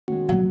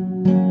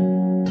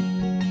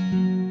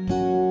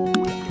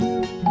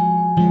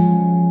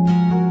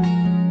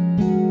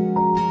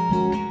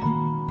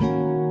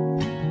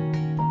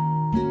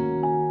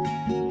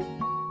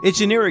It's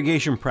an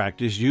irrigation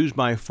practice used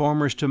by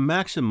farmers to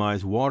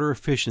maximize water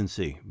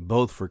efficiency,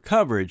 both for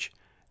coverage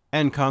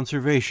and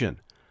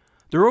conservation.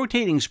 The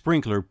rotating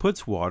sprinkler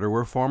puts water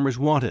where farmers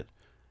want it,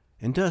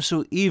 and does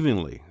so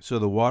evenly so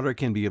the water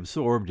can be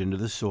absorbed into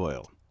the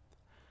soil.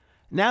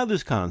 Now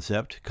this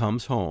concept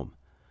comes home.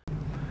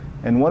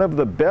 And one of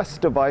the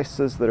best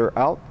devices that are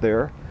out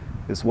there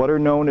is what are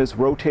known as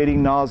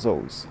rotating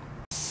nozzles.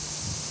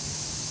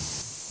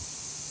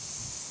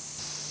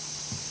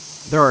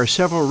 There are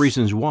several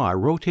reasons why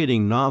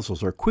rotating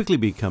nozzles are quickly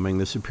becoming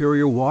the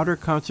superior water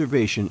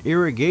conservation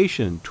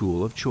irrigation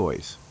tool of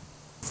choice.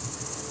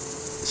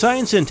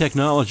 Science and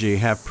technology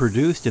have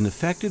produced an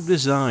effective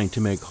design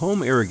to make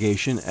home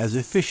irrigation as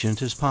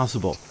efficient as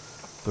possible.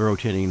 The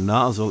rotating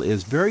nozzle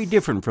is very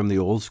different from the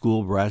old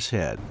school brass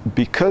head.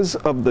 Because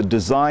of the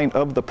design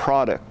of the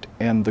product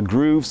and the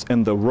grooves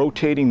and the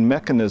rotating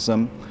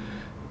mechanism,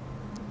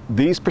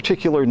 these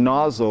particular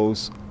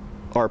nozzles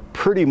are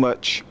pretty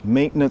much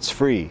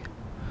maintenance-free.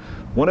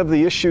 One of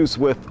the issues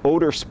with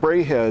older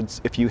spray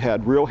heads, if you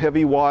had real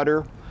heavy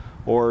water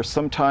or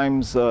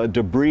sometimes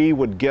debris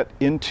would get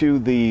into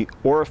the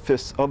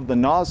orifice of the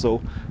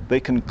nozzle,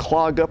 they can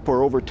clog up,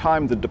 or over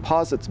time the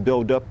deposits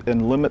build up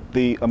and limit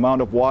the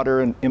amount of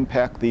water and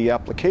impact the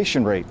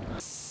application rate.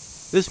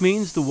 This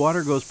means the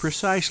water goes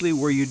precisely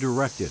where you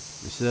direct it,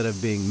 instead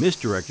of being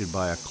misdirected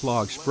by a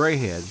clogged spray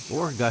head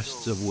or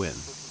gusts of wind.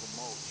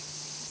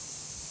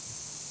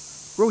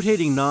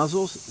 Rotating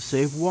nozzles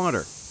save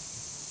water.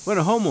 When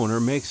a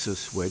homeowner makes a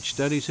switch,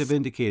 studies have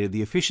indicated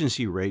the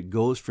efficiency rate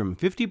goes from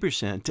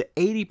 50% to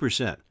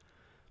 80%.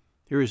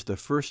 Here is the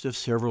first of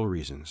several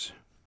reasons.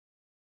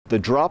 The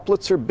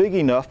droplets are big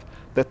enough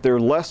that they're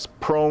less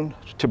prone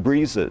to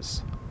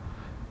breezes.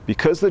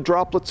 Because the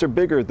droplets are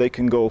bigger, they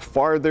can go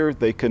farther,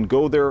 they can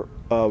go their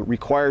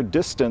required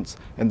distance,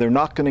 and they're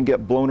not going to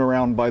get blown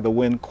around by the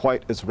wind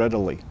quite as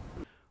readily.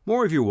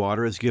 More of your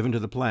water is given to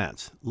the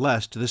plants,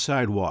 less to the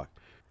sidewalk.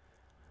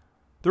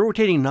 The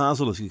rotating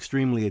nozzle is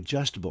extremely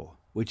adjustable,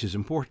 which is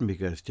important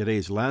because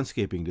today's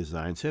landscaping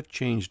designs have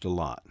changed a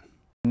lot.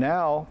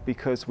 Now,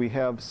 because we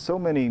have so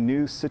many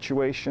new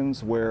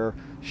situations where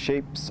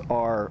shapes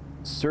are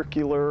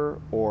circular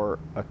or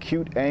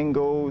acute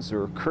angles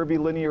or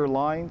curvilinear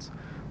lines,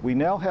 we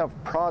now have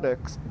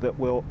products that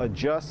will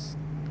adjust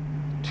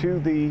to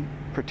the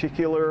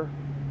particular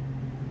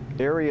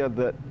area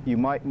that you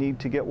might need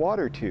to get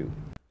water to.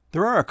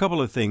 There are a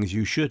couple of things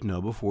you should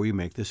know before you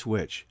make the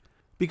switch.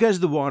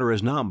 Because the water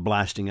is not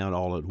blasting out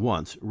all at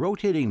once,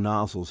 rotating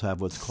nozzles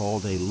have what's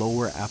called a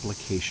lower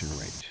application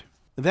rate.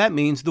 That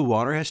means the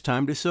water has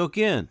time to soak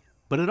in,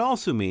 but it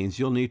also means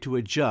you'll need to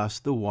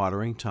adjust the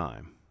watering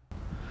time.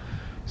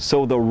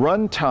 So the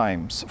run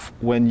times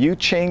when you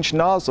change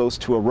nozzles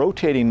to a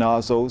rotating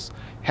nozzles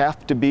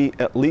have to be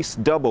at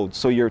least doubled.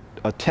 So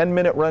a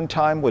 10-minute run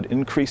time would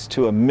increase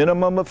to a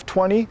minimum of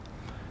 20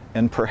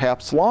 and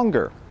perhaps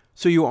longer.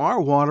 So you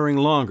are watering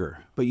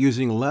longer, but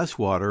using less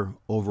water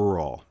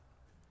overall.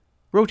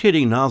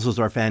 Rotating nozzles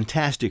are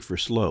fantastic for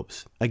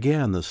slopes.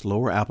 Again, the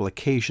slower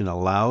application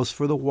allows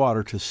for the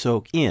water to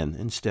soak in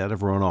instead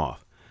of run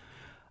off.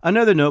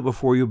 Another note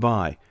before you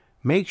buy,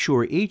 make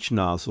sure each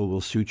nozzle will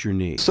suit your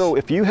needs. So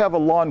if you have a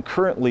lawn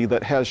currently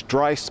that has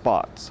dry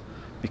spots,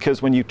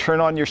 because when you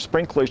turn on your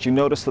sprinklers you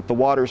notice that the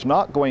water's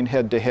not going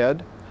head to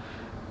head,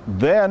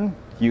 then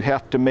you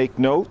have to make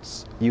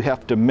notes, you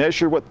have to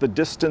measure what the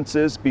distance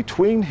is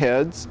between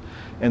heads,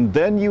 and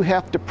then you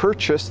have to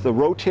purchase the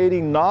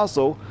rotating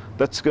nozzle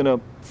that's going to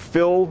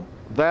fill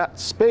that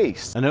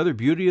space. Another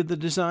beauty of the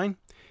design?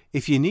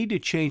 If you need to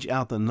change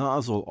out the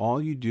nozzle,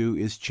 all you do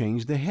is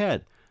change the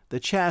head. The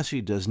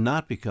chassis does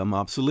not become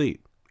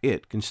obsolete.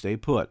 It can stay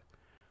put.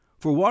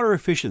 For water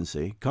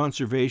efficiency,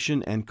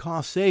 conservation, and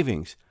cost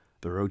savings,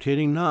 the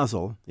rotating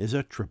nozzle is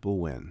a triple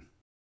win.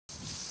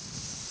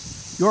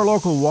 Your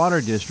local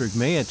water district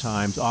may at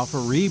times offer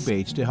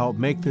rebates to help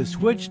make the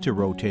switch to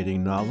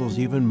rotating nozzles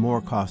even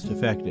more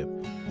cost-effective.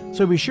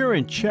 So be sure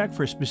and check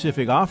for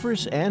specific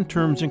offers and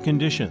terms and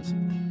conditions.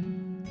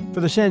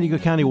 For the San Diego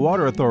County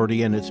Water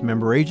Authority and its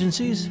member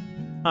agencies,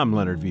 I'm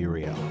Leonard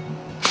Villarreal.